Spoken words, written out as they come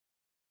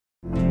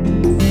Welcome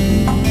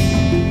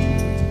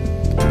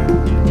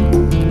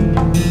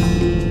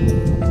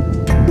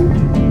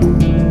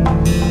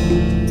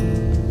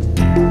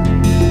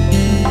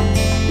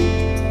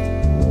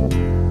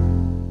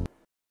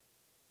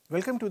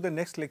to the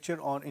next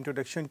lecture on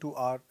Introduction to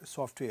R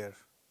software.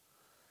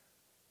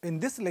 In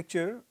this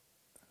lecture,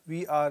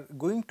 we are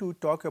going to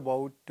talk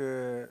about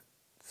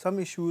some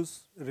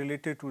issues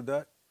related to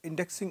the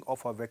indexing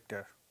of a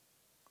vector.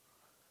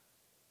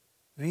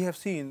 We have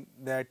seen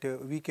that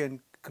we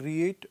can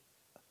create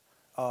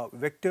a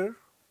vector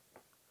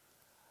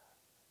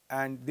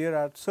and there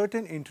are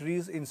certain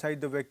entries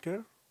inside the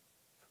vector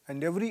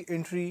and every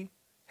entry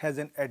has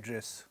an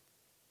address.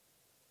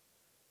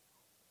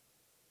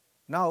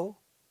 Now,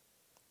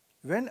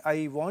 when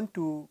I want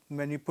to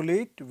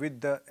manipulate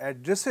with the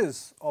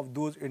addresses of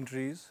those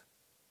entries,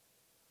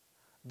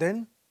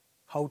 then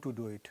how to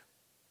do it?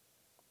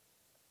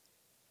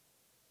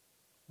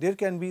 There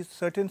can be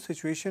certain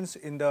situations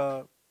in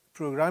the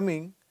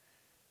programming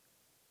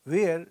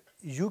where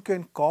you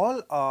can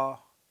call a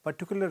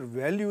particular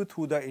value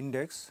through the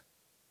index.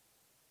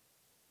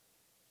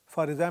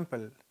 For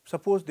example,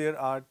 suppose there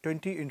are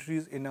 20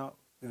 entries in a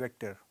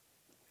vector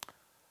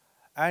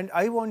and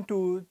I want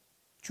to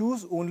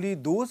choose only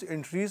those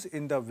entries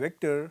in the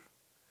vector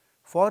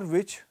for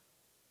which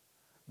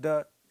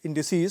the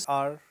indices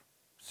are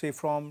say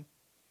from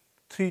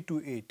 3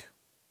 to 8,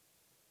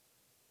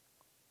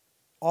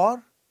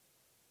 or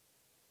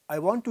I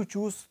want to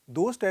choose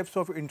those types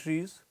of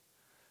entries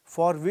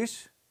for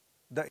which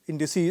the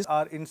indices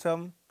are in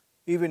some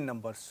even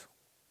numbers.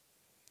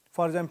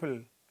 For example,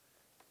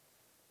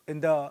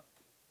 in the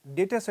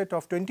data set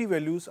of 20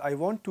 values, I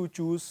want to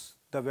choose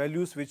the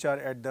values which are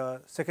at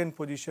the second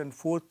position,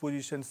 fourth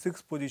position,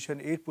 sixth position,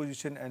 eighth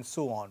position and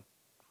so on.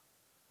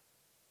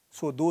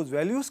 So, those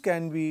values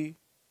can be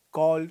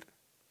called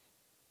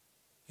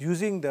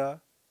using the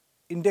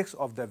index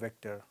of the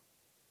vector.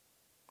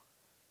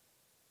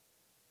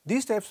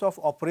 These types of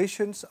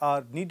operations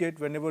are needed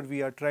whenever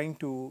we are trying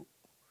to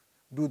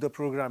do the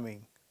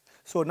programming.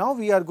 So, now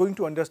we are going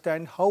to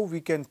understand how we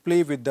can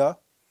play with the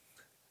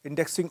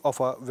indexing of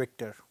a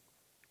vector.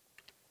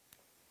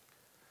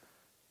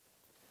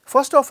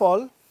 First of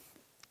all,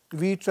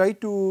 we try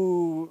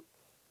to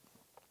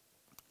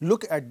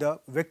look at the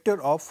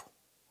vector of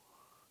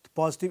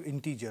positive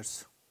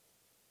integers.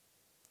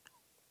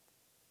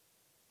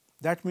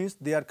 That means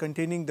they are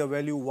containing the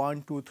value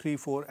 1, 2, 3,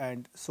 4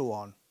 and so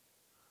on.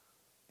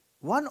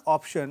 One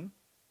option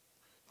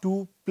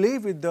to play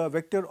with the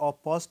vector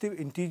of positive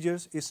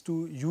integers is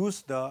to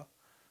use the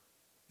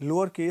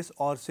lowercase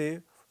or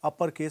say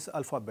uppercase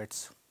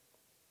alphabets.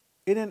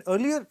 In an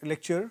earlier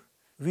lecture,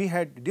 we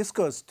had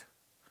discussed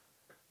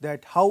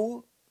that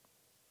how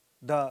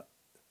the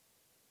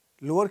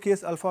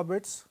lowercase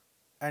alphabets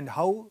and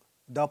how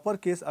the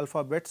uppercase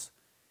alphabets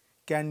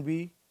can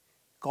be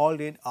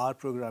called in R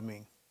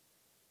programming.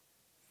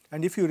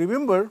 And if you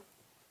remember,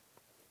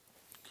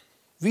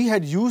 we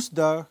had used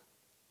the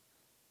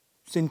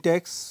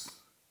syntax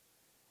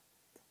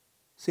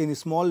say in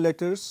small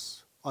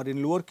letters or in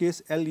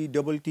lowercase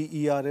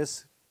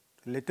letters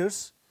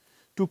letters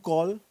to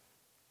call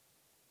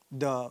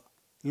the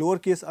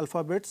lowercase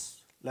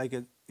alphabets like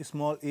a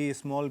small a,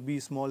 small b,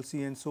 small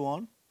c and so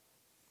on,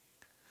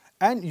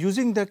 and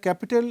using the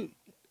capital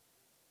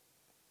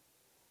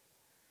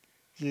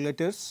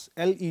letters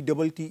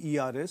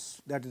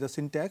letters, that is the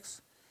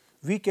syntax,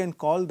 we can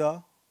call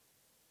the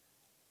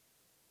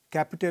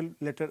capital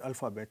letter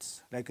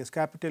alphabets like as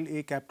capital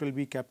A, capital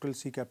B, capital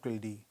C, capital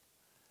D.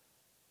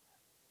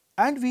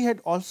 And we had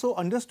also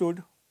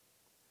understood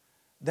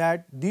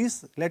that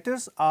these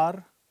letters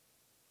are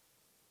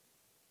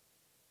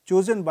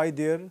chosen by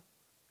their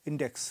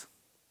index.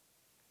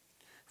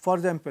 For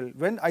example,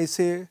 when I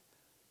say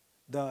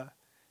the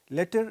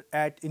letter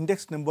at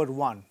index number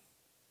 1,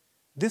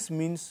 this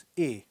means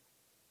A.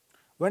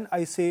 When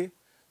I say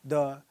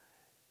the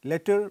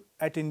letter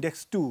at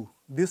index 2,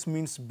 this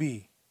means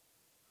B.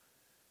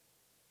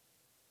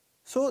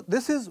 So,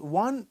 this is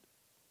one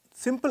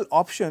simple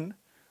option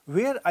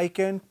where I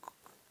can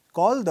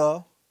call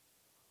the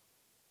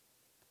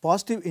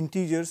positive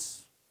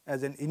integers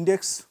as an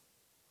index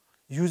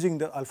using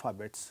the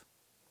alphabets.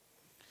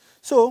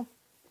 So,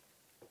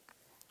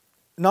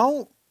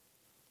 now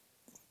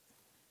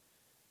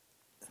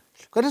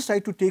let us try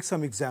to take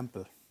some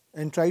example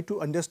and try to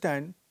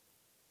understand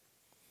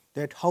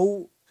that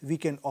how we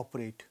can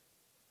operate.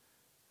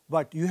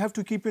 But you have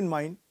to keep in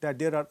mind that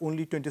there are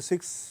only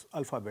 26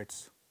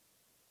 alphabets.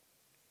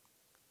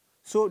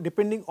 So,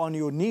 depending on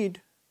your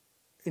need,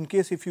 in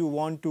case if you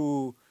want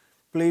to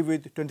play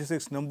with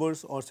 26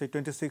 numbers or say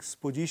 26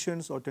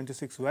 positions or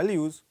 26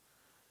 values,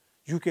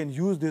 you can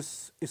use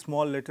this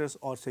small letters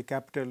or say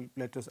capital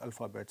letters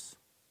alphabets,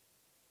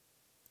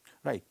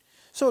 right.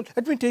 So,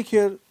 let me take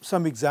here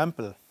some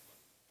example.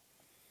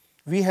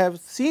 We have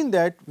seen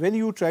that when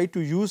you try to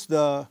use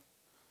the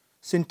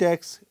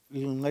syntax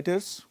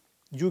letters,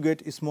 you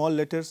get small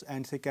letters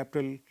and say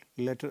capital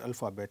letter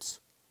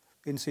alphabets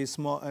in say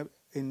small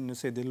in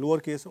say the lower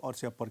case or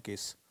say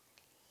uppercase.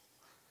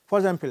 For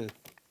example,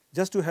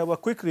 just to have a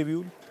quick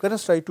review, let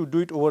us try to do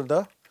it over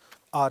the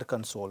R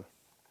console.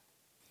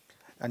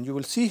 And you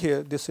will see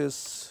here this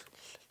is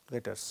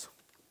letters.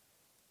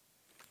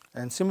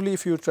 And similarly,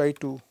 if you try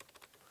to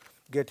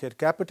get here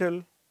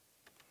capital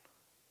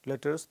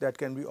letters, that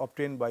can be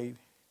obtained by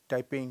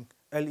typing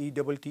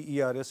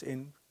LETTERS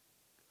in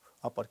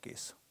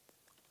uppercase.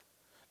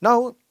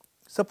 Now,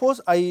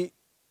 suppose I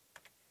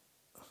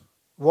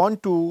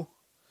want to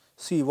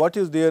see what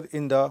is there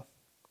in the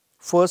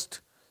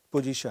first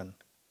position.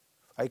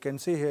 I can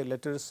say here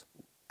letters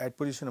at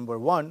position number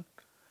 1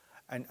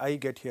 and I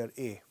get here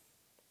A.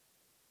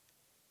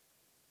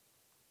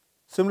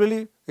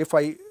 Similarly, if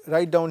I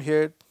write down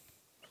here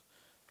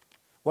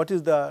what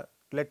is the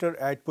letter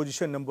at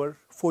position number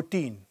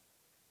 14,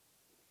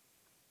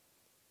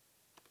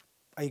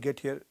 I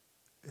get here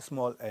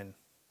small n.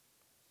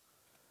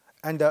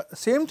 And the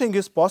same thing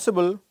is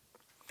possible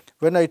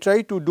when I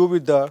try to do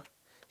with the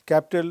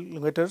capital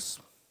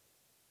letters.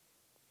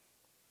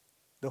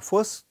 The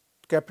first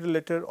capital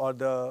letter or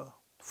the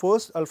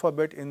first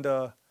alphabet in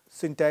the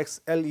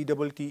syntax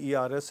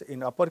LETTERS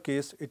in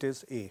uppercase, it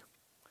is A.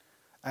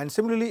 And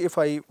similarly, if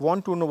I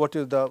want to know what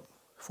is the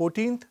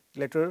 14th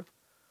letter,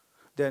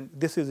 then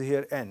this is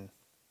here N.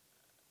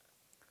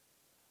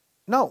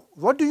 Now,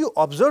 what do you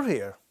observe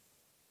here?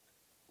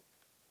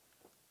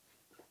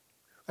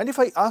 And if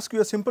I ask you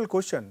a simple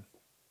question,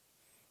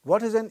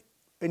 what is an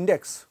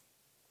index?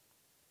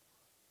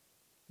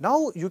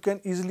 Now you can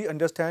easily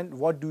understand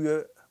what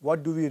do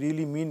we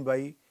really mean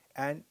by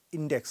an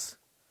index.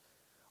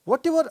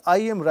 Whatever I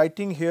am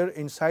writing here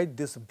inside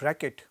this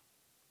bracket,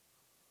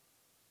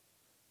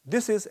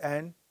 this is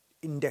an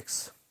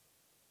index.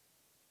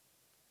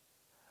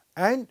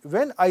 And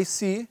when I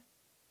see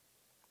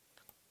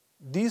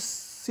these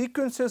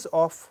sequences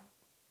of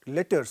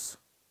letters,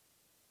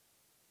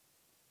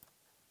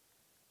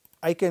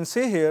 I can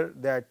say here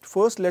that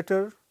first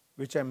letter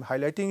which I am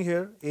highlighting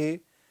here, A,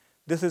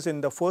 this is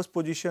in the first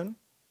position,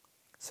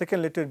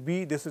 second letter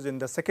B, this is in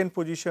the second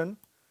position,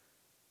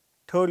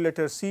 third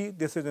letter C,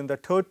 this is in the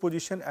third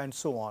position, and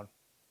so on.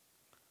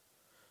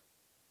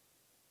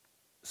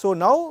 So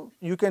now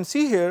you can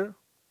see here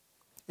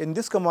in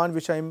this command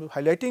which I am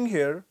highlighting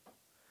here,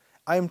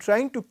 I am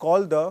trying to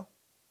call the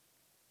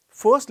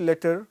first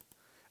letter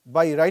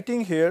by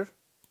writing here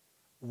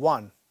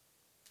 1.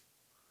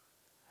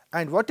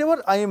 And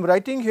whatever I am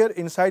writing here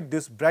inside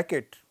this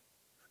bracket,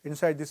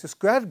 inside this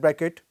square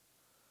bracket,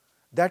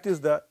 that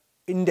is the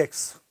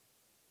index.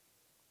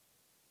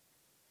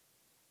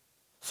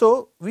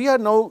 So we are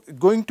now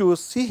going to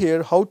see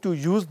here how to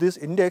use this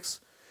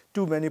index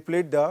to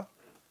manipulate the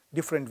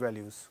different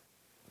values.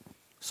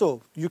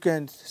 So you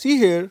can see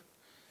here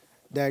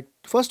that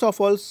first of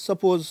all,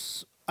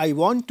 suppose I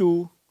want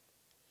to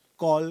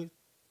call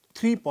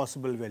 3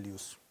 possible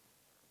values,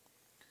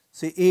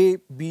 say A,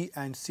 B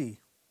and C.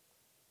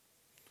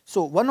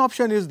 So one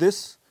option is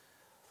this,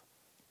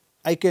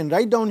 I can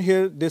write down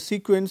here the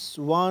sequence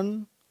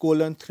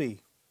 1:3.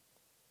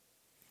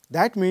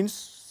 That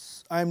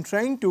means I am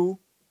trying to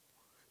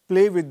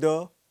play with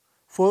the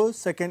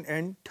first, second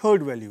and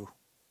third value.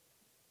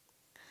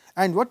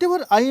 And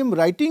whatever I am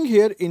writing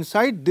here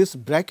inside this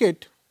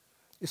bracket,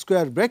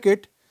 square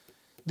bracket,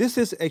 this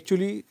is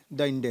actually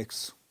the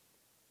index.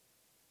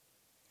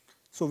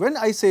 So when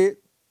I say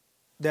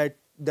that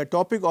the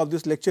topic of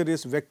this lecture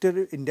is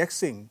vector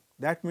indexing,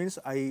 that means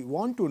I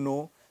want to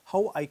know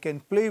how I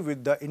can play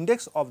with the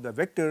index of the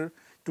vector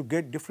to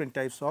get different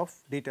types of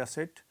data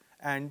set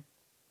and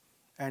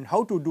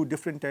how to do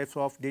different types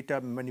of data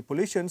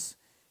manipulations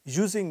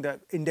using the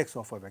index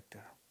of a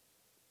vector.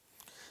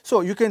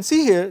 So you can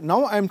see here,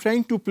 now I am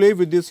trying to play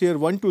with this here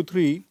 1, 2,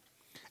 3,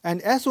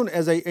 and as soon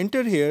as I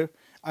enter here,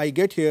 I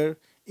get here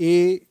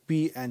A,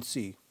 B and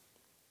C.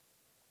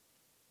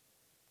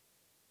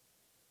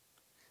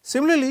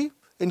 Similarly,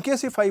 in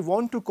case if I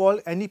want to call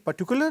any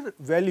particular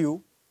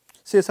value,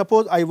 say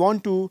suppose I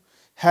want to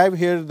have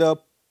here the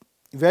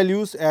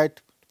values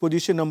at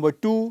position number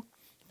 2,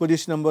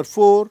 position number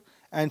 4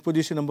 and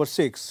position number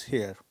 6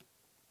 here.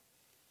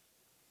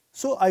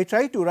 So I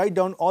try to write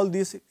down all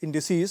these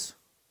indices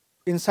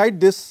inside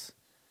this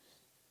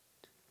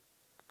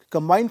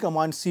combine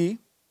command C,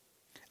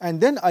 and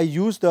then I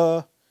use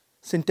the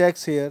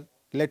syntax here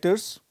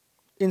letters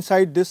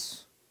inside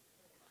this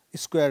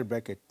square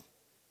bracket.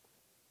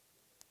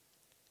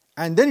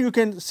 And then you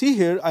can see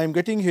here I am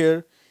getting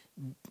here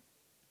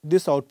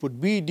this output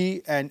B,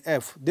 D and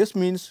F. This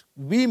means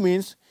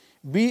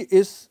B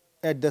is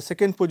at the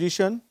second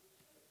position,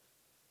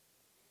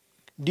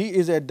 D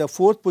is at the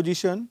fourth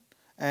position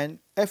and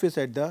F is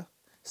at the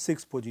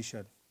sixth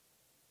position.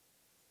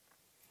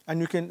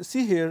 And you can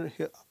see here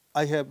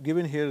I have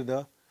given here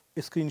the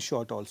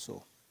screenshot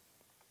also.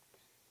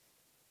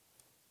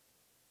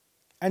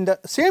 And the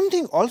same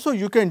thing also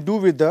you can do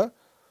with the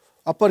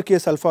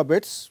uppercase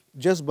alphabets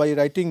just by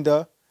writing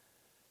the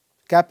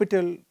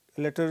capital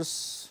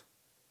letters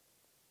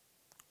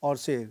or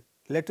say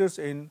letters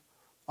in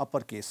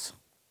uppercase.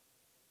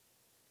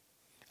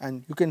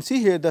 And you can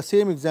see here the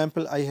same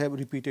example I have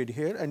repeated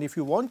here, and if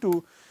you want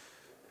to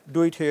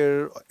do it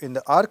here in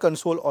the R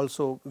console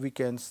also, we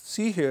can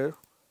see here,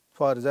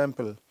 for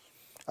example,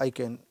 I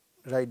can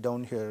write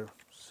down here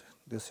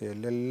this here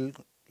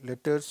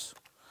letters,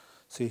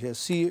 see here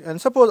C, and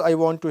suppose I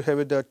want to have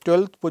it the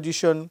 12th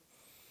position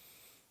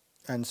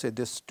and say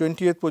this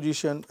 20th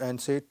position and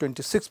say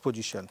 26th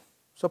position.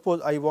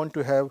 Suppose I want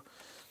to have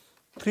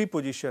 3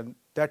 position,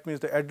 that means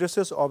the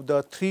addresses of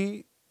the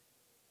 3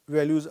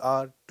 values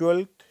are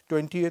 12th,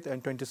 20th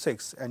and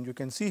 26th, and you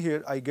can see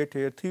here I get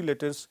here 3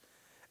 letters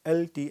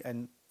L, T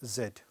and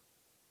Z.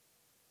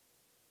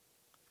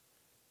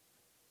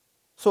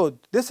 So,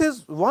 this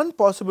is one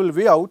possible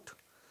way out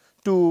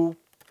to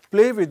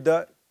play with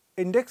the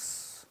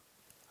index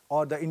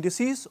or the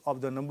indices of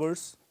the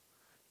numbers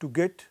to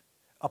get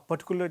a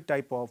particular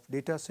type of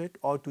data set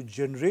or to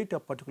generate a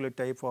particular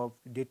type of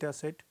data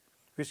set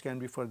which can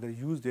be further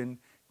used in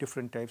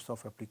different types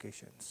of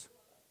applications.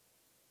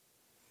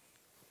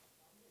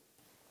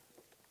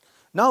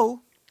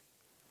 Now,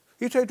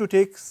 we try to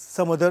take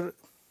some other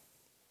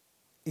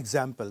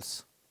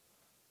examples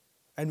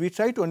and we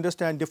try to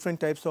understand different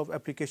types of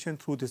application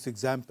through this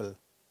example.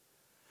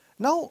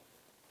 Now,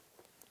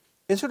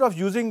 instead of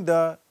using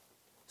the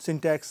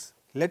syntax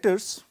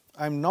letters,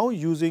 I am now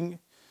using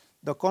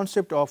the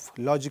concept of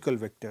logical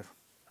vector.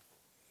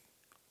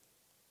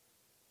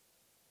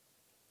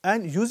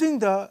 And using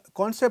the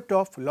concept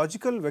of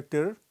logical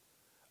vector,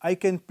 I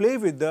can play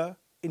with the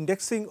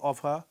indexing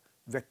of a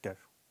vector.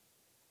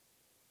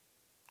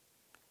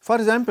 For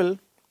example,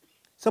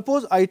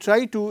 suppose I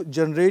try to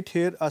generate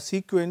here a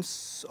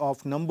sequence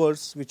of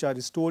numbers which are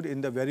stored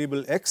in the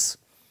variable x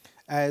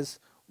as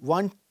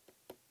 1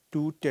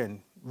 to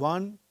 10,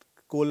 1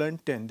 colon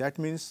 10. That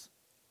means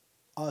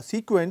a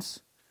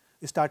sequence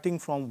starting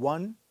from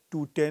 1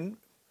 to 10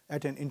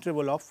 at an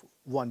interval of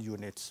 1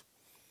 units.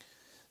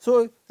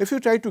 So, if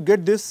you try to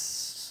get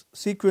this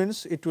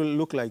sequence, it will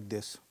look like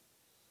this.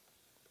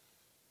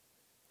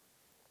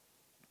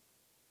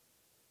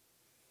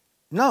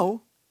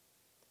 Now,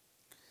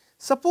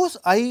 suppose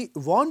I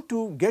want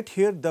to get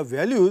here the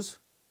values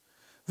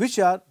which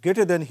are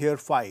greater than here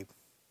 5.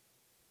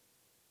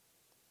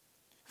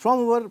 From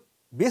our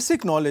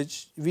basic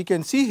knowledge, we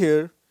can see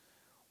here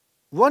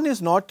 1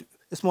 is not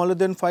smaller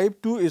than 5,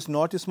 2 is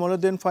not smaller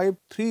than 5,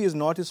 3 is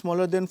not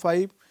smaller than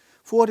 5,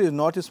 4 is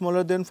not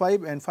smaller than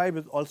 5 and 5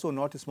 is also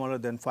not smaller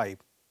than 5.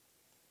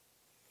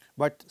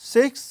 But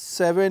 6,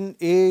 7,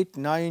 8,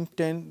 9,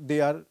 10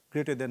 they are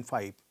greater than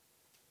 5.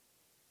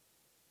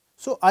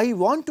 So, I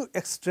want to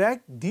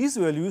extract these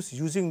values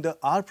using the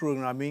R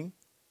programming.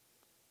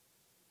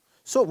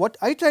 So, what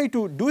I try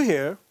to do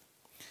here,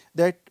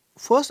 that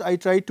first I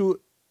try to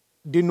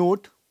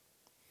denote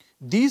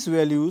these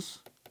values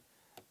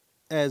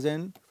as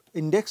an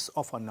index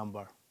of a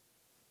number,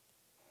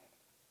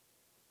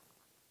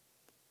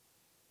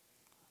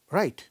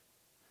 right.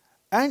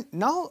 And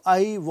now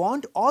I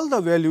want all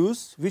the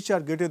values which are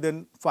greater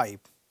than 5.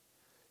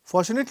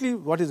 Fortunately,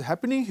 what is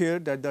happening here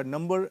that the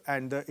number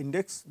and the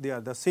index they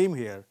are the same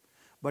here,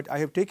 but I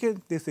have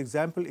taken this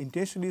example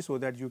intentionally so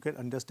that you can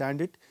understand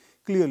it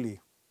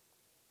clearly,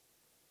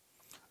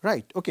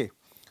 right. Okay.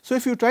 So,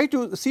 if you try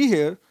to see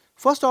here,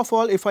 first of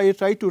all, if I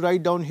try to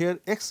write down here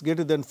x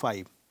greater than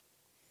 5,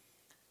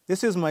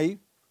 this is my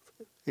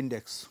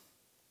index,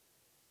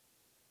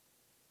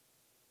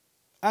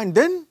 and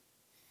then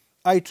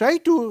I try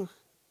to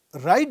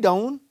write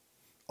down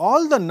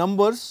all the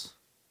numbers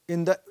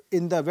in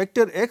the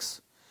vector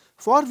x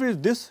for which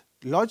this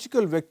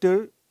logical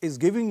vector is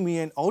giving me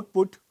an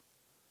output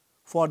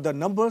for the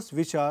numbers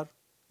which are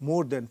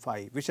more than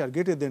 5, which are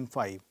greater than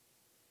 5.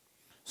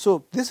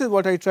 So, this is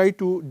what I try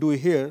to do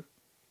here.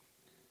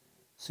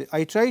 See,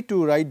 I try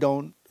to write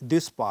down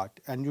this part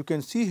and you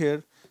can see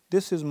here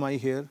this is my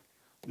here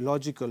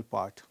logical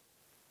part.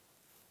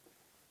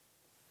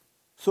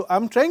 So, I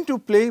am trying to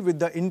play with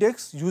the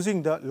index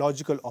using the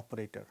logical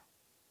operator.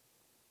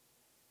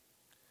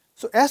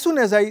 So, as soon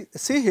as I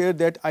say here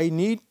that I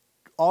need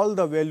all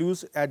the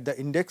values at the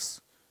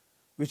index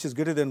which is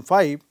greater than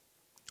 5,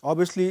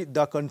 obviously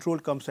the control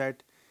comes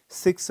at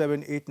 6,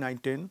 7, 8, 9,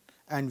 10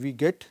 and we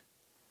get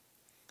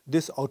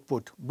this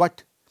output.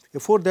 But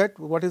before that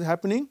what is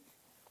happening?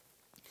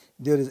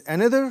 There is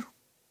another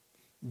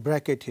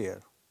bracket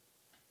here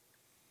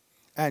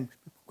and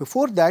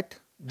before that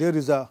there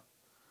is a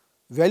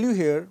value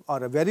here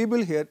or a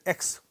variable here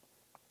x.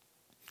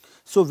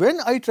 So, when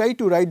I try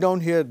to write down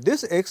here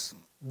this x,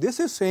 this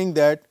is saying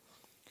that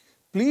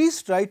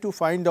please try to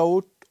find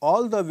out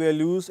all the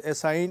values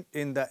assigned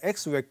in the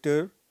x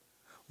vector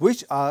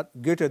which are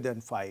greater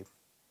than 5,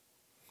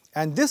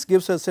 and this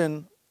gives us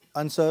an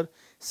answer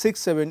 6,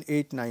 7,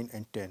 8, 9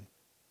 and 10.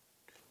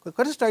 So,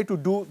 let us try to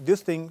do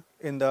this thing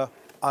in the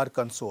R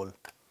console.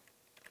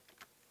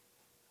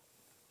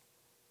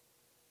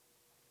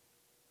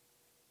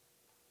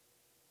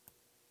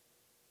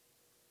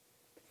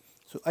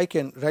 So, I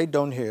can write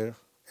down here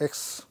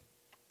x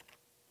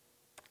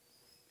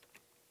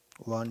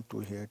 1 to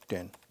here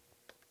 10.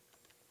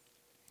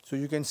 So,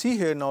 you can see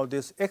here now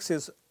this x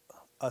is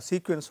a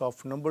sequence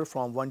of number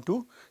from 1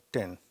 to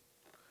 10.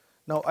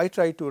 Now, I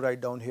try to write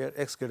down here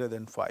x greater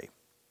than 5.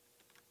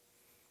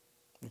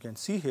 You can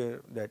see here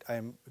that I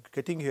am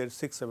getting here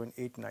 6, 7,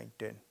 8, 9,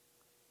 10.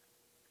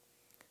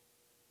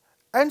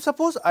 And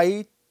suppose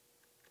I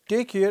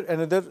take here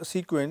another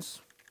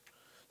sequence,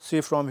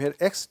 say from here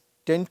x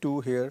 10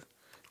 to here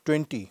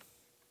 20.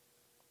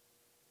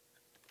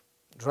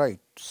 Right.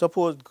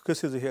 Suppose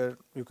this is here,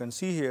 you can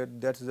see here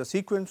that is the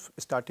sequence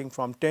starting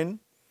from 10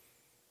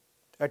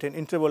 at an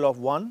interval of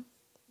 1,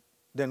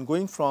 then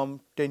going from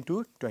 10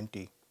 to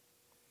 20.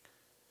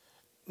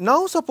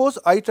 Now, suppose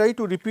I try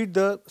to repeat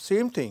the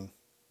same thing.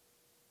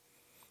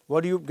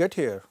 What do you get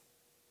here?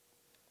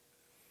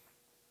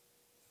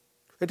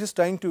 It is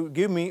trying to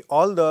give me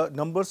all the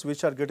numbers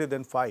which are greater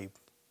than 5.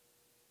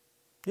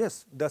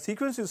 Yes, the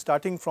sequence is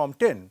starting from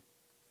 10.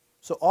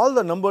 So, all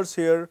the numbers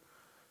here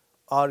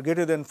are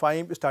greater than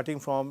 5 starting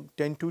from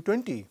 10 to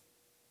 20.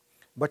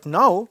 But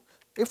now,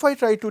 if I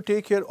try to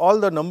take here all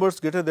the numbers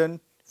greater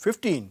than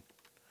 15,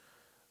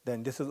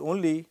 then this is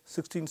only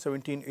 16,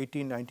 17,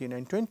 18, 19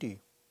 and 20.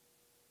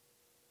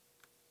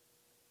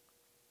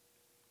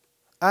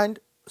 And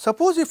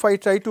suppose if I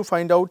try to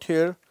find out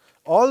here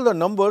all the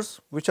numbers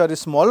which are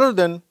smaller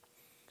than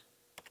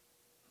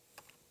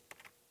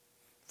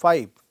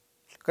 5,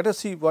 let us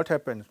see what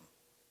happens.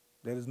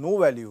 There is no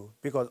value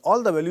because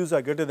all the values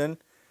are greater than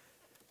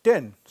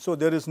 10. So,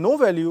 there is no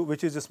value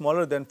which is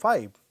smaller than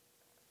 5.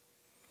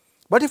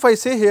 But if I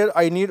say here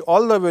I need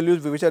all the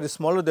values which are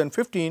smaller than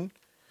 15,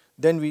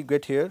 then we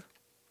get here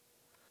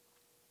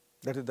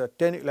that is the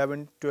 10,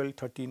 11, 12,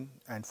 13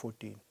 and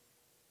 14.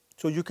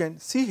 So, you can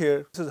see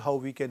here this is how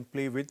we can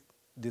play with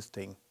this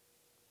thing.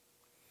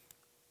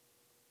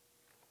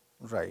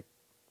 Right.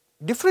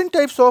 Different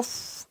types of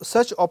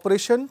such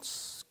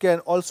operations can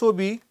also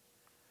be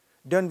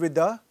done with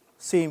the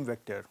same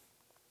vector.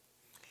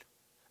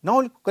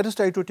 Now, let us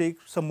try to take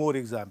some more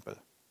example.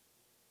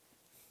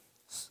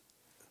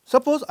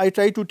 Suppose I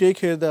try to take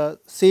here the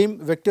same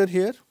vector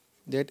here,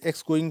 that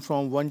x going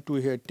from 1 to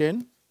here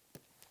 10,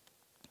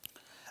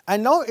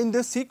 and now in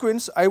this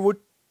sequence I would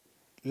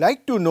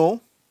like to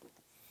know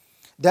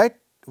that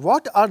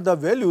what are the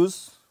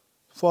values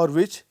for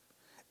which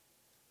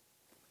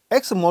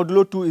x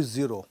modulo 2 is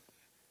 0.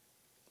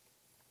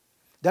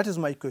 That is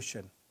my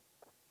question.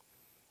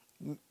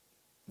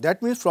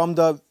 That means from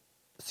the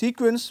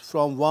sequence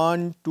from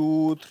 1,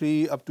 2,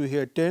 3 up to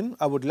here 10,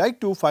 I would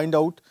like to find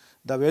out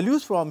the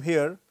values from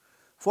here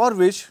for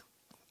which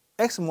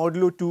x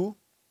modulo 2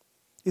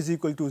 is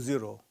equal to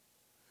 0.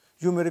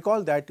 You may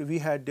recall that we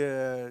had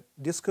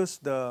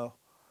discussed the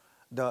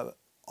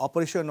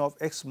operation of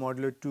x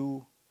modulo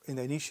 2 in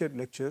the initial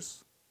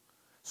lectures.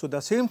 So,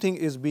 the same thing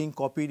is being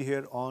copied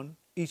here on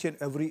each and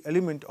every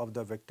element of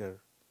the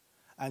vector.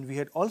 And we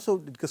had also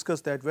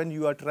discussed that when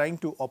you are trying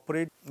to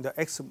operate the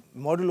x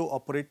modulo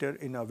operator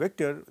in a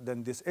vector,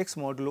 then this x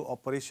modulo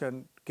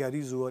operation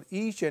carries over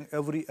each and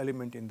every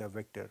element in the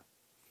vector.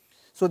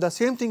 So, the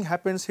same thing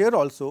happens here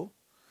also,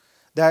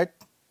 that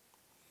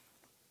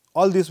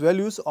all these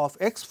values of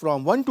x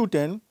from 1 to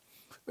 10,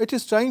 it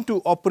is trying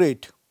to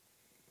operate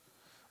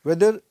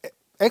whether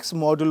x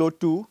modulo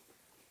 2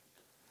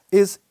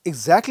 is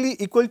exactly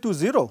equal to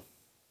 0.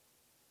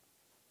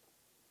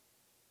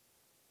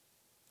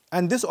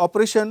 And this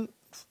operation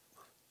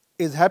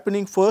is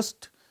happening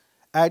first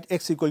at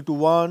x equal to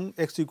 1,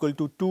 x equal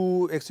to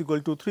 2, x equal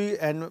to 3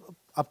 and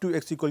up to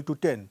x equal to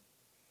 10.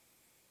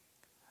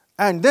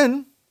 And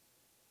then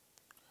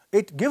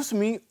it gives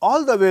me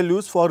all the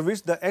values for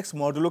which the x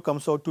modulo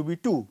comes out to be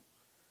 2.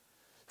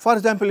 For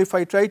example, if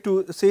I try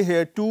to say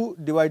here 2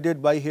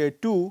 divided by here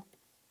 2,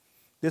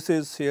 this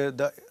is here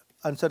the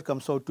answer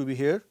comes out to be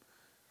here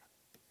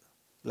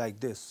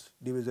like this,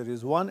 divisor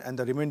is 1 and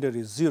the remainder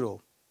is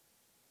 0.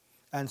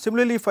 And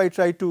similarly, if I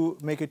try to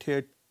make it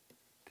here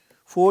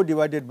 4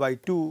 divided by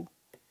 2,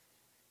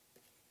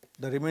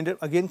 the remainder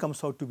again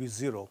comes out to be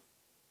 0.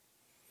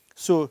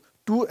 So,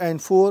 2 and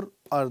 4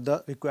 are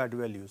the required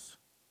values.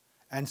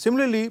 And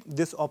similarly,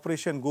 this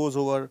operation goes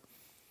over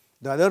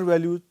the other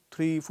value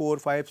 3, 4,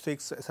 5,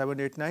 6, 7,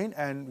 8, 9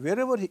 and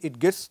wherever it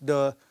gets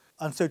the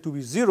answer to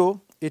be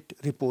 0, it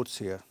reports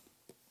here.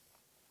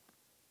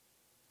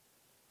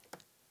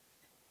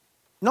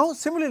 Now,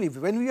 similarly,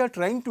 when we are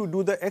trying to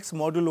do the x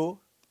modulo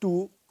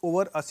 2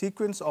 over a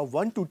sequence of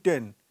 1 to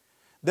 10,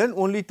 then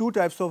only two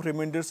types of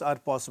remainders are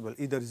possible,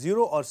 either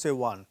 0 or say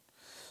 1.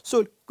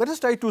 So, let us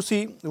try to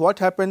see what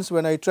happens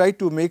when I try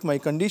to make my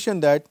condition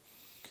that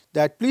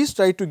please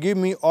try to give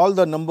me all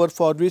the number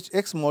for which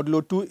x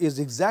modulo 2 is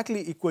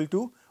exactly equal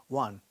to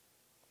 1.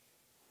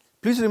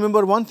 Please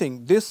remember one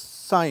thing, this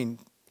sign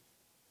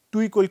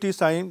 2 equality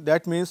sign,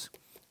 that means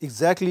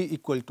exactly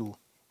equal to,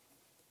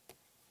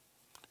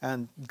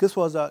 and this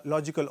was a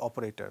logical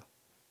operator.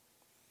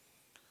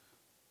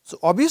 So,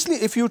 obviously,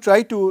 if you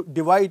try to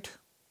divide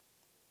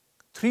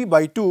 3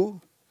 by 2,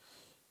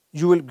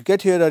 you will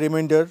get here a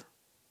remainder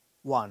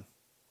 1.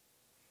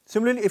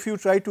 Similarly, if you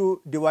try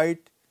to divide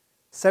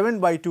 7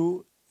 by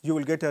 2, you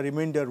will get a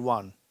remainder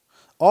 1.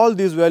 All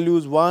these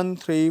values 1,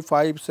 3,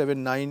 5,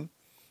 7, 9,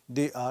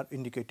 they are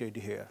indicated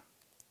here.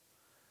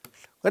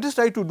 Let us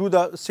try to do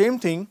the same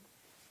thing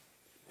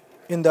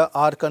in the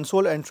R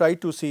console and try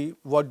to see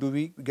what do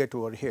we get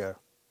over here.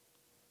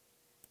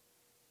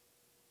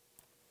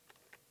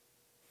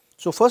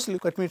 So, firstly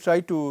let me try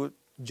to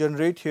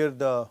generate here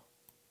the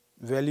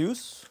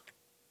values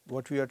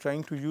what we are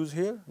trying to use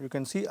here. You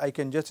can see I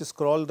can just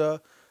scroll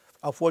the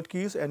upward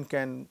keys and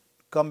can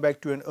come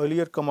back to an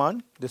earlier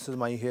command. This is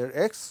my here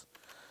x,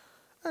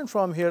 and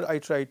from here I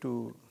try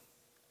to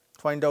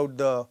find out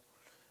the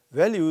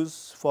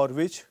values for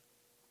which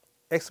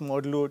x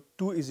modulo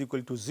 2 is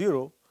equal to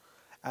 0,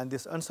 and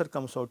this answer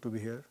comes out to be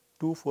here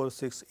 2, 4,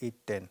 6, 8,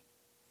 10.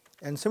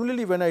 And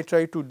similarly, when I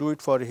try to do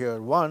it for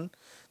here 1,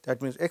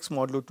 that means x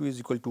modulo 2 is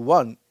equal to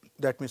 1.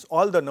 That means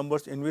all the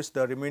numbers in which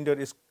the remainder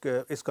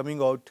is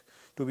coming out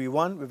to be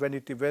 1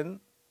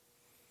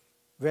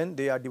 when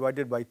they are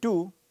divided by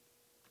 2.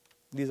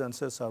 These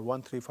answers are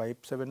 1, 3, 5,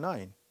 7,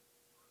 9.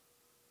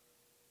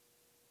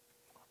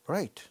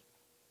 Right.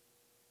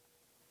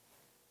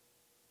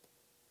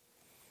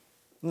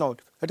 Now,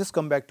 let us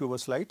come back to our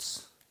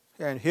slides,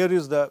 and here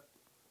is the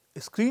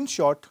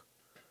screenshot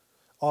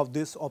of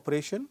this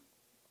operation.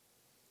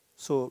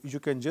 So, you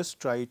can just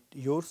try it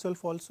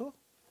yourself also.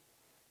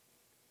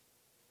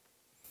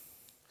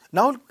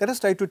 Now, let us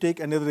try to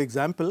take another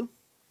example,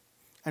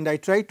 and I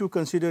try to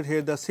consider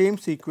here the same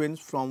sequence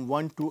from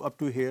 1 to up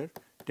to here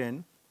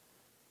 10,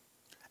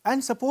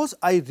 and suppose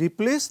I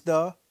replace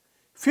the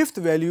fifth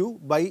value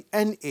by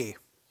NA,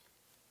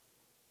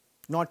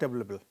 not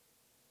available.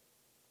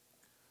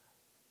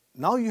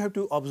 Now, you have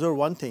to observe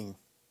one thing.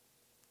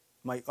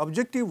 My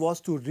objective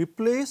was to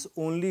replace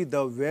only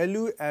the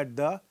value at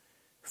the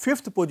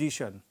fifth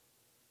position.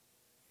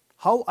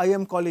 How I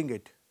am calling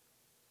it?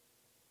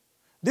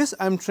 This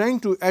I am trying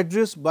to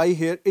address by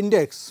here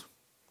index.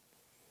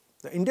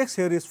 The index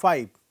here is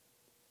 5,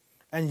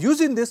 and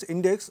using this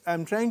index I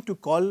am trying to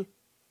call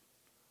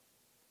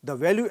the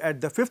value at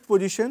the fifth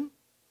position,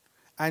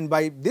 and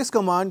by this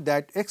command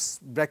that x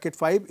bracket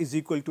 5 is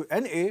equal to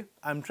NA,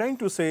 I am trying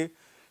to say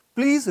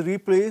please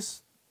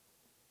replace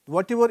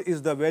whatever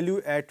is the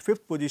value at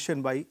fifth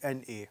position by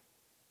NA.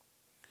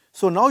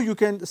 So, now you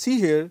can see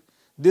here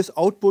this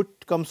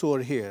output comes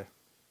over here,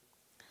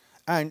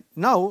 and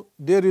now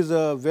there is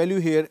a value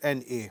here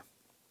NA.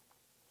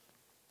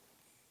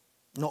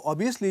 Now,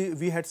 obviously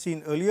we had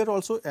seen earlier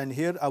also, and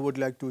here I would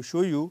like to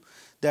show you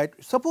that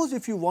suppose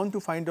if you want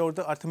to find out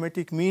the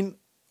arithmetic mean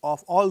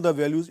of all the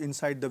values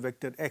inside the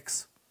vector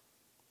x.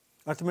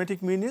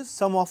 Arithmetic mean is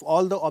sum of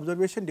all the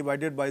observation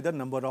divided by the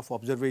number of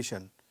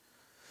observation.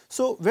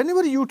 So,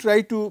 whenever you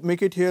try to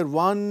make it here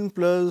 1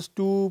 plus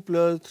 2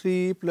 plus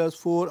 3 plus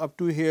 4 up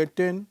to here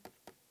 10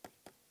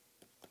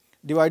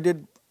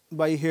 divided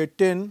by here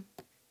 10,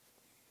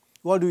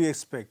 what do you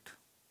expect?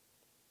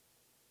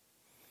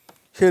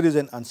 Here is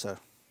an answer.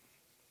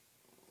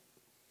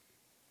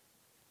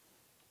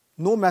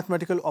 No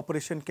mathematical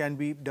operation can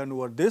be done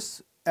over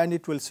this, and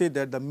it will say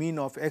that the mean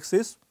of x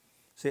is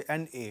say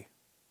NA,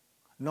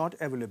 not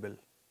available.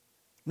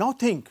 Now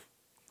think,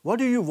 what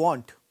do you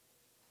want?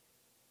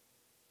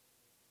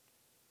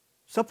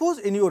 Suppose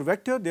in your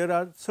vector there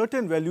are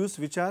certain values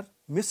which are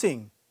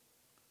missing.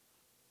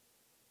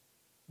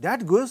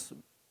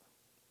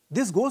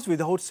 This goes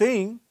without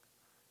saying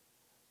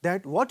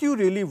that what you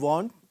really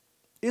want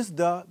is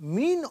the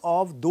mean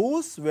of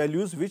those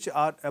values which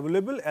are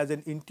available as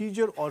an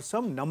integer or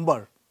some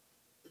number.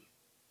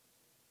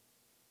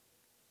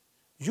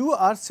 You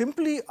are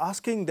simply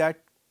asking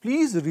that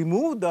please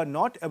remove the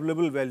not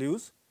available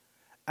values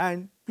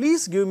and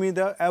please give me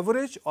the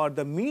average or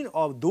the mean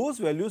of those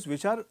values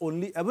which are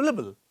only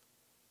available.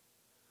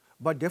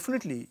 But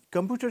definitely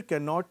computer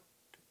cannot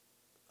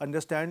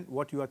understand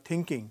what you are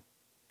thinking.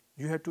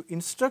 You have to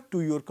instruct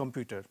to your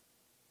computer.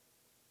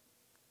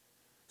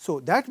 So,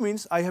 that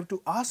means I have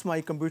to ask my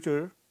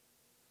computer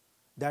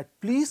that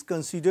please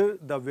consider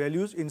the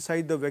values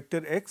inside the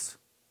vector x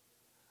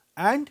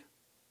and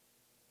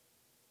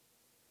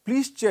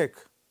please check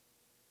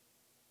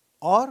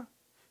or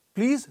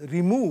please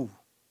remove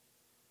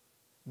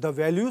the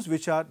values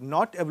which are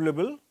not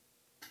available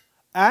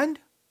and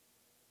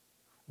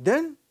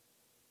then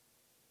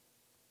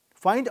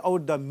find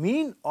out the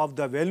mean of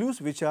the values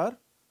which are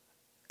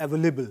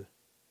available.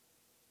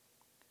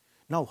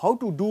 Now, how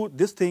to do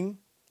this thing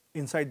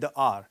inside the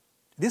R?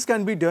 This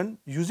can be done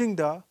using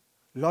the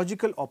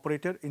logical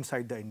operator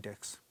inside the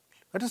index.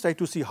 Let us try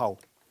to see how.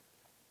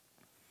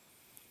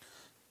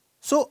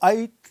 So,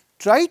 I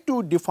try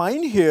to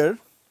define here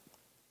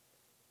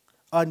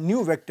a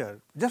new vector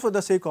just for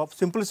the sake of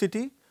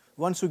simplicity.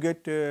 Once you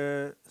get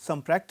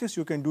some practice,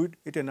 you can do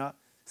it in a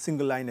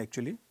single line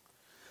actually.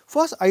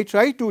 First, I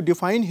try to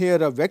define here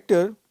a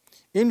vector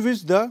in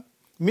which the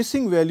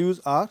missing values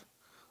are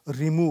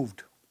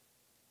removed.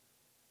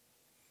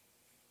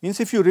 Means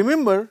if you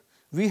remember,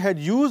 we had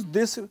used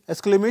this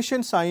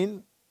exclamation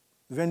sign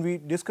when we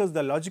discussed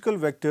the logical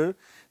vector,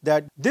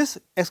 that this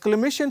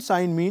exclamation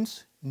sign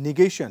means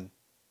negation.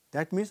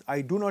 That means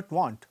I do not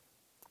want.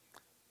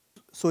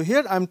 So,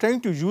 here I am trying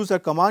to use a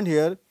command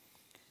here,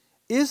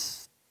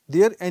 is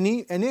there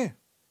any NA?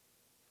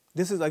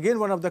 This is again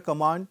one of the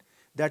command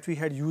that we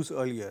had used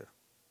earlier.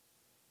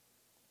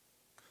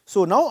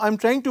 So now I am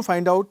trying to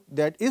find out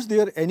that is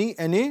there any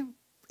NA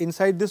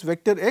inside this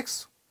vector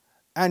x,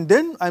 and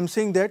then I am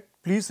saying that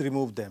please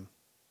remove them.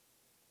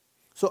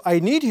 So I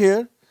need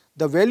here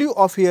the value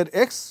of here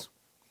x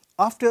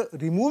after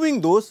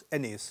removing those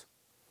NAs,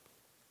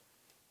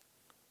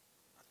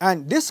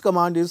 and this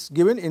command is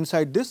given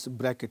inside this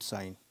bracket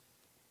sign.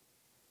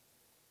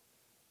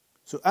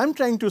 So I am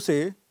trying to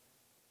say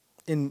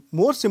in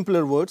more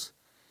simpler words,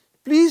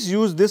 please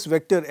use this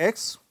vector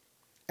x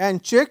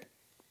and check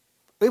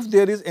if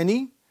there is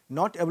any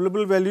not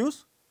available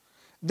values.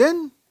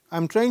 Then I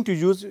am trying to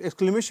use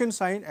exclamation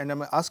sign and I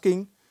am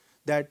asking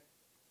that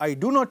I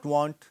do not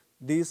want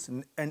these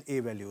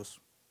NA values.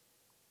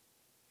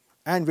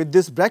 And with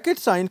this bracket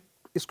sign,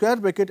 square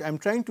bracket, I am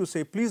trying to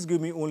say please give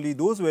me only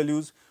those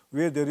values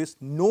where there is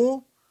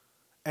no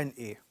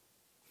NA.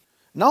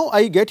 Now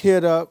I get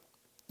here a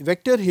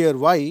vector here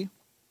y,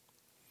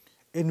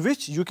 in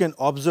which you can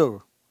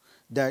observe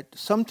that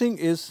something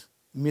is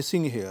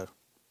missing here.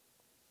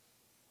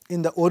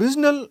 In the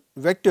original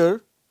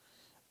vector,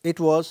 it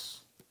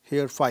was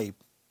here 5.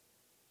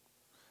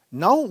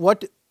 Now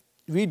what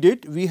we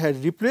did, we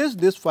had replaced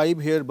this 5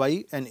 here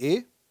by an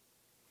A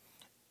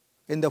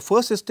in the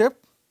first step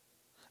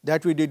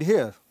that we did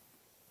here.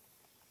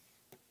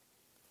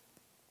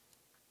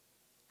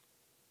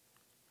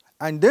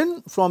 And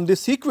then from this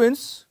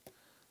sequence,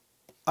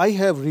 I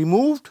have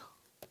removed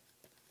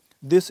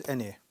this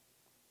NA,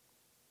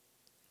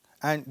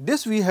 and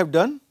this we have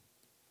done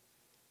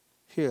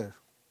here.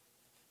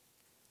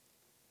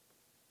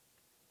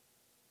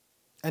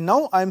 And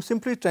now I am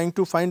simply trying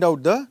to find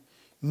out the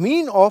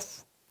mean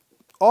of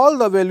all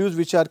the values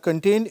which are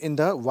contained in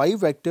the y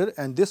vector,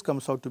 and this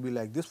comes out to be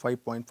like this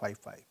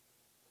 5.55.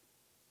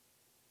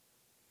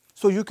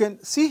 So you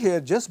can see here,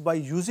 just by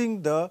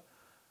using the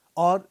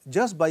or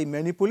just by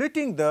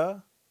manipulating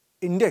the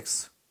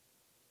index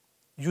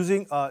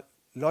using a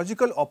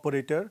logical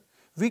operator,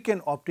 we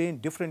can obtain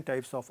different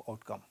types of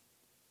outcome.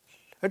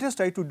 Let us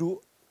try to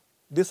do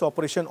this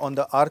operation on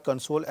the R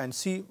console and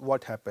see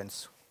what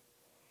happens.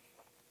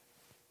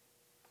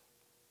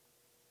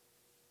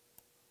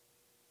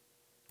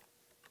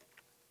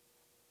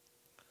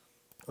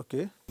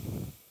 Okay.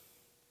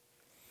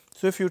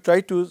 So if you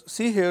try to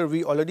see here,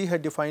 we already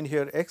had defined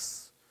here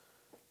x,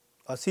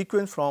 a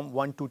sequence from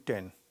 1 to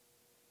 10.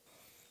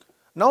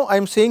 Now I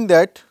am saying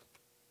that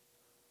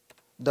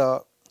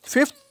the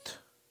fifth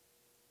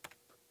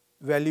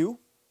value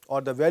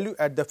or the value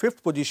at the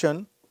fifth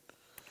position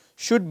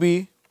should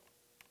be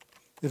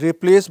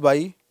replaced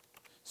by,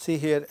 say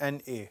here,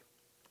 an A.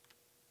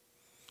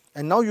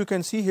 And now you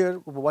can see here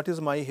what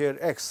is my here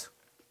x.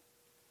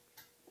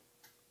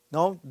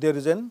 Now there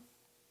is an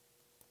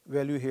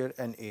value here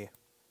an A,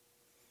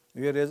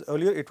 whereas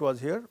earlier it was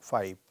here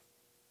 5.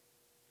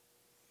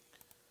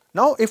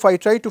 Now if I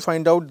try to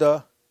find out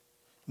the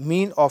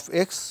mean of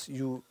x,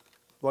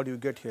 what do you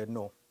get here?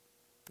 No,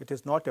 it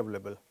is not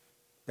available,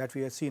 that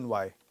we have seen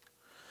y.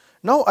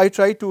 Now I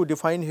try to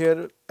define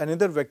here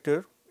another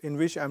vector in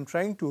which I am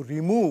trying to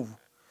remove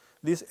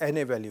these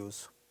NA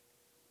values.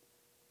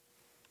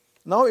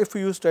 Now if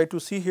you try to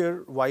see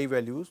here y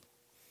values,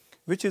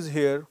 which is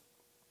here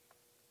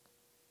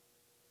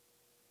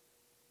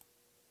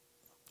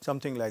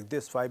something like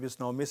this, 5 is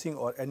now missing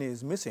or NA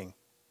is missing.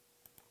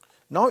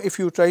 Now if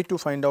you try to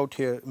find out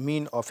here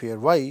mean of here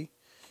y,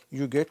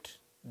 you get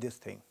this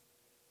thing.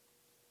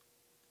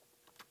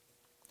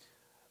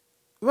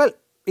 Well,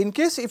 in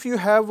case if you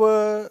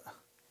have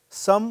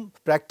some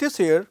practice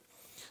here,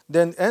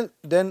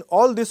 then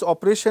all these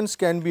operations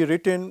can be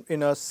written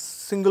in a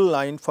single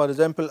line. For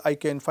example, I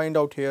can find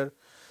out here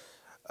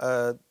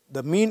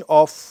the mean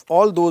of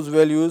all those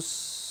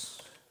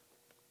values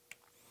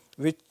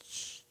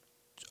which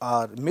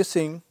are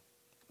missing,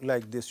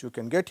 like this. You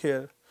can get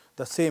here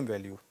the same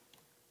value.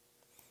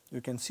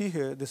 You can see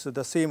here this is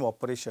the same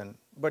operation,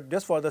 but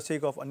just for the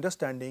sake of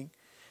understanding,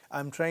 I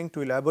am trying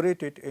to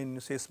elaborate it in,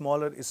 say,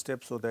 smaller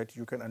steps so that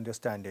you can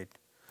understand it.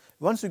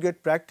 Once you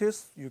get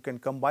practice, you can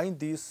combine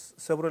these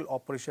several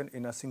operations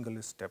in a single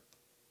step.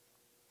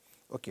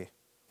 Okay.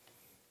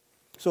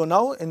 So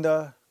now in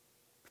the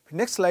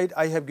next slide,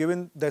 I have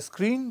given the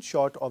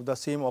screenshot of the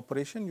same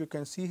operation. You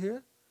can see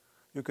here,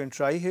 you can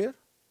try here,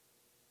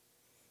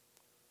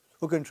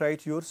 you can try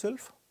it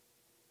yourself.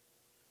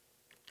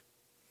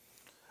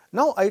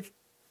 Now I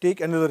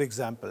take another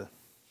example.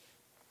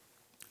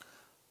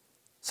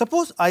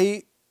 Suppose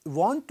I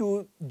want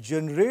to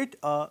generate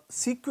a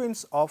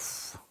sequence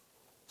of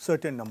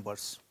certain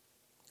numbers,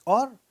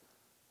 or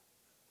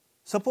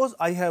suppose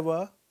I have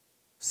a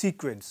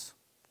sequence,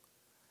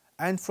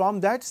 and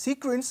from that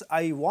sequence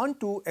I want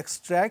to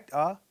extract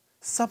a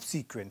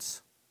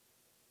subsequence.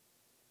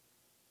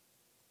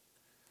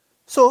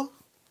 So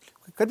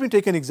let me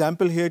take an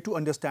example here to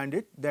understand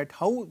it, that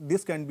how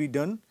this can be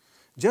done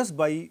just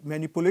by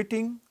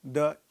manipulating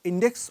the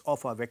index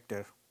of a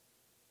vector.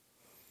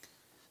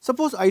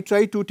 Suppose I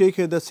try to take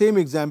here the same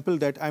example,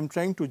 that I am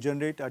trying to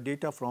generate a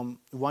data from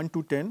 1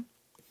 to 10.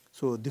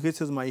 So this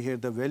is my here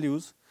the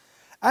values,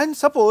 and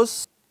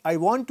suppose I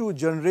want to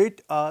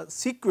generate a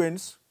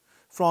sequence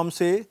from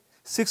say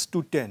 6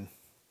 to 10.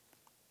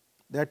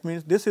 That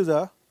means this is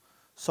a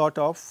sort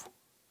of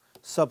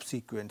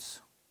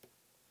subsequence.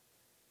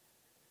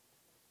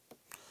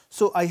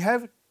 So I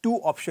have two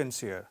options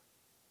here.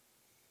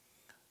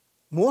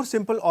 More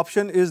simple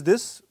option is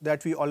this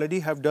that we already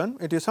have done.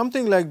 It is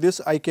something like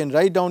this. I can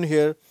write down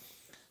here,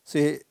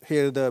 say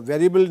here the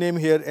variable name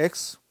here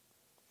x,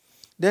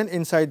 then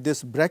inside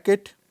this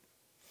bracket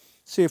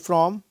say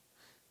from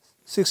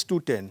 6 to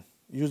 10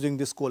 using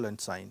this colon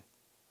sign,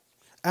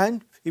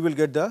 and we will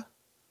get the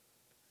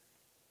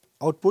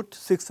output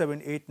 6,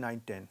 7, 8,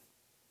 9, 10.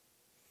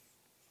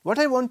 What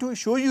I want to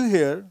show you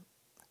here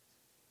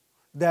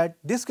that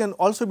this can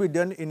also be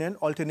done in an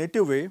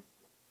alternative way,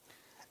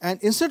 and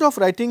instead of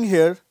writing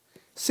here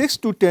 6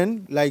 to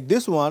 10 like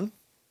this one,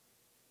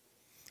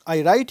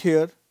 I write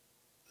here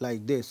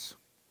like this.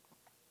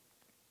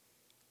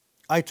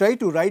 I try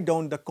to write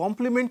down the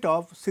complement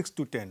of 6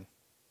 to 10.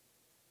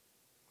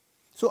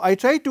 So I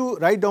try to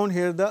write down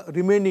here the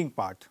remaining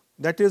part,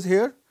 that is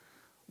here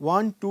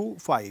 1 to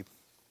 5.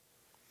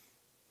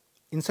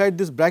 Inside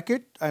this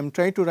bracket I am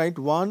trying to write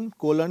 1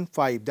 colon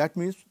 5, that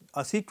means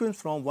a sequence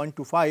from 1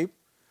 to 5,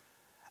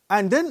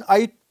 and then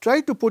I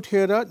try to put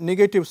here a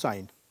negative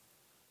sign,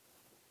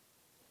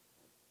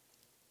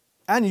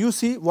 and you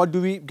see what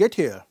do we get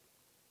here,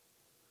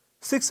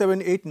 6,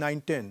 7, 8,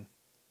 9, 10.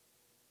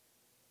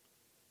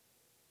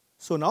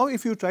 So now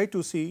if you try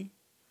to see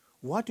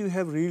what you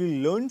have really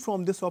learned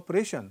from this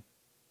operation,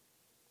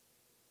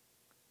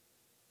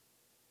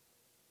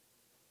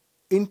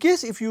 in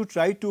case if you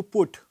try to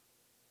put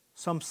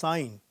some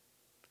sign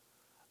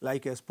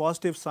like as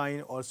positive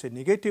sign or say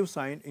negative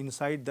sign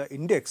inside the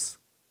index,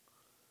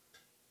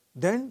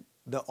 then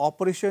the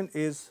operation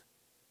is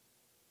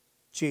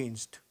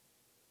changed,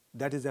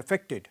 that is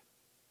affected.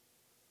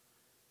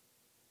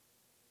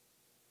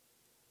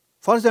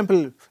 For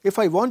example, if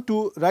I want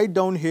to write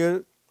down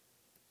here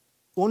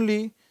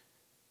only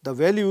the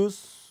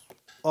values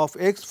of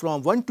x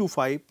from 1 to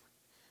 5,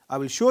 I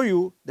will show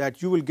you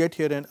that you will get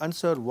here an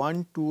answer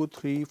 1, 2,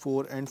 3,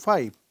 4 and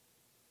 5.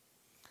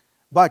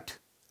 But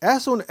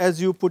as soon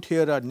as you put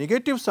here a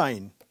negative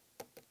sign,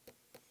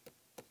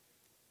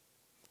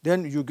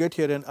 then you get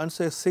here an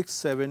answer 6,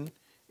 7,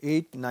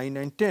 8, 9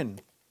 and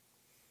 10.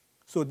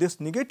 So this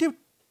negative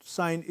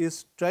sign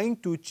is trying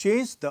to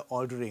change the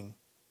ordering,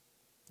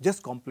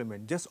 just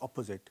complement, just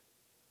opposite.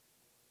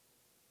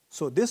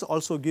 So this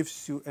also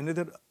gives you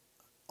another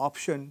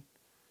option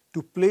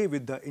to play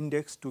with the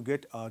index to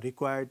get a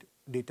required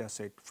data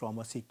set from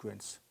a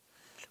sequence.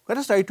 Let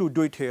us try to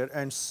do it here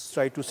and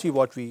try to see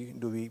what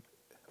do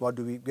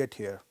we get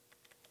here.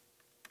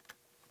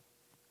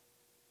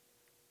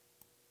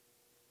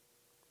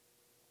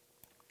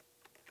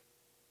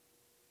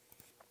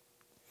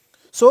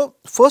 So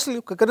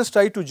firstly, let us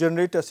try to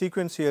generate a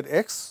sequence here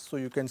x. So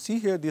you can see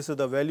here this is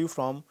the value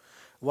from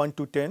 1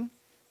 to 10,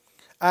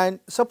 and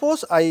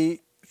suppose I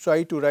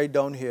try to write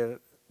down here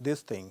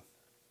this thing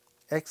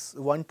x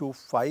 1 to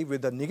 5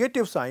 with a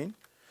negative sign,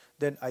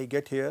 then I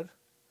get here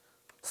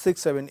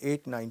 6, 7,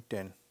 8, 9,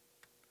 10.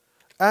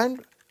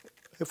 And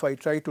if I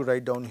try to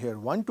write down here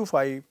 1 to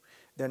 5,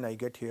 then I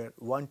get here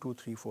 1, 2,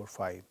 3, 4,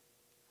 5.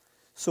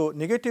 So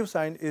negative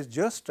sign is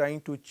just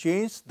trying to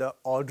change the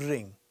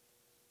ordering.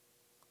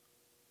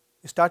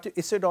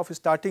 Instead of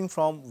starting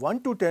from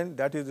 1 to 10,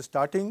 that is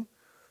starting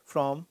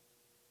from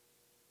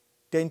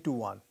 10 to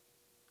 1.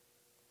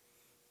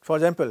 For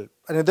example,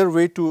 another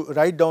way to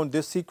write down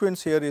this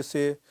sequence here is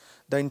say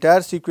the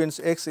entire sequence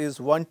x is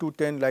 1 to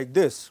 10 like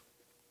this.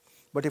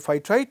 But if I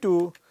try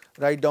to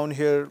write down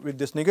here with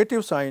this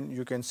negative sign,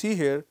 you can see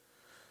here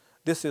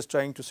this is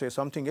trying to say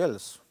something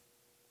else.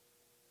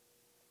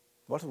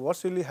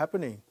 What's really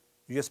happening?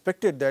 You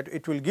expected that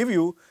it will give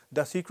you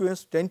the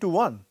sequence 10 to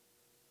 1.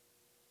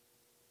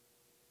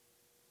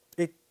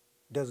 It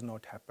does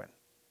not happen.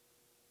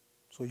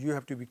 So you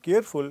have to be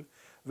careful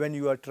when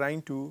you are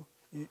trying to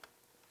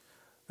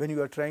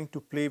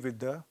play with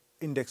the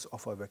index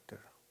of a vector.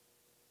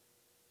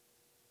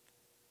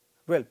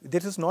 Well,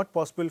 this is not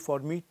possible for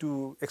me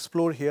to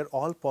explore here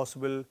all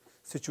possible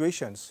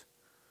situations,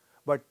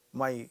 but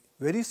my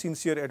very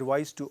sincere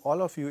advice to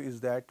all of you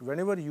is that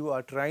whenever you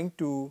are trying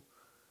to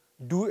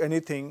do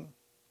anything,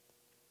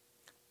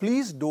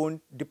 please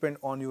don't depend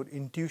on your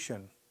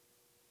intuition.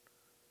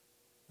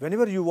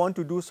 Whenever you want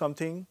to do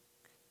something,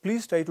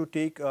 please try to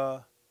take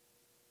a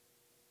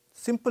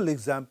simple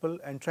example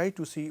and try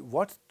to see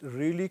what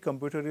really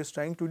computer is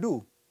trying to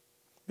do,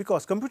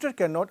 because computer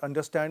cannot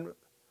understand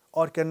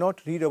or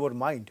cannot read our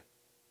mind.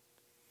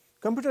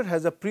 Computer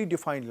has a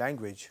predefined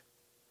language,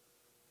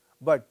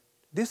 but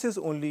this is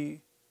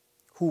only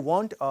who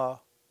wants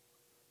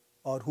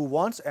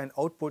an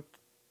output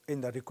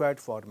in the required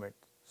format.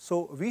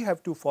 So we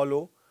have to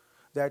follow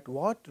that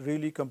what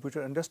really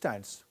computer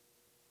understands,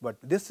 but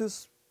this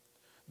is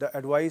the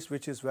advice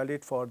which is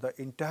valid for the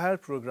entire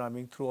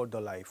programming throughout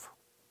the life.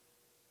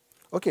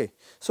 Okay,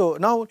 so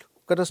now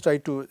let us try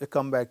to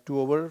come back to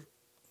our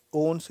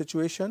own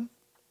situation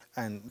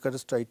and let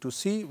us try to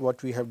see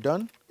what we have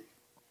done.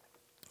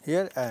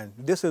 here, and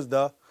this is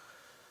the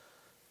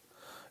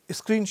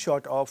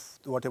screenshot of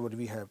whatever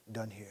we have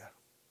done here.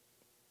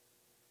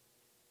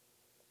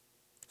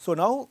 So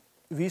now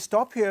we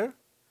stop here,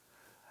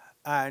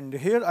 and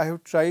here I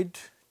have tried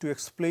to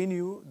explain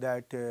you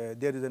that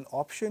there is an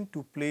option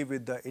to play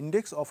with the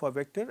index of a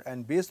vector,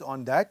 and based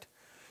on that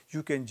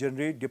you can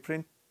generate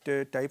different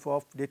type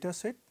of data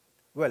set.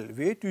 Well,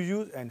 where to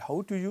use and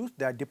how to use,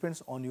 that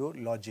depends on your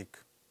logic.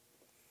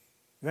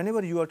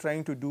 Whenever you are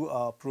trying to do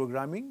a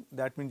programming,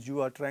 that means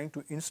you are trying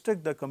to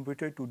instruct the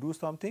computer to do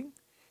something.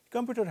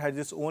 Computer has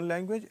its own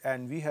language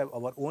and we have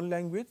our own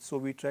language, so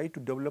we try to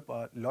develop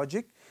a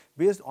logic.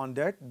 Based on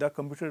that, the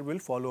computer will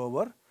follow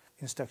our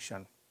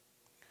instruction.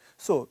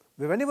 So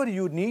whenever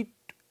you need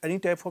any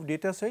type of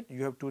data set,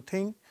 you have to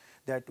think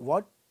that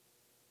what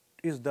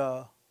is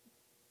the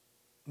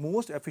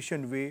most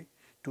efficient way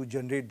to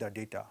generate the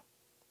data.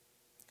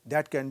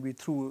 That can be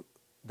through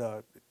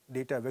the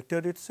data vector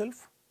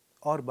itself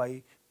or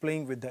by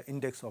playing with the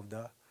index of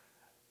the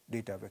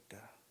data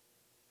vector.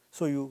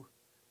 So you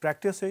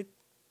practice it,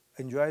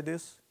 enjoy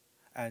this,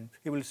 and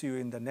we will see you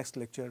in the next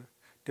lecture.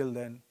 Till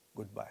then,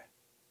 goodbye.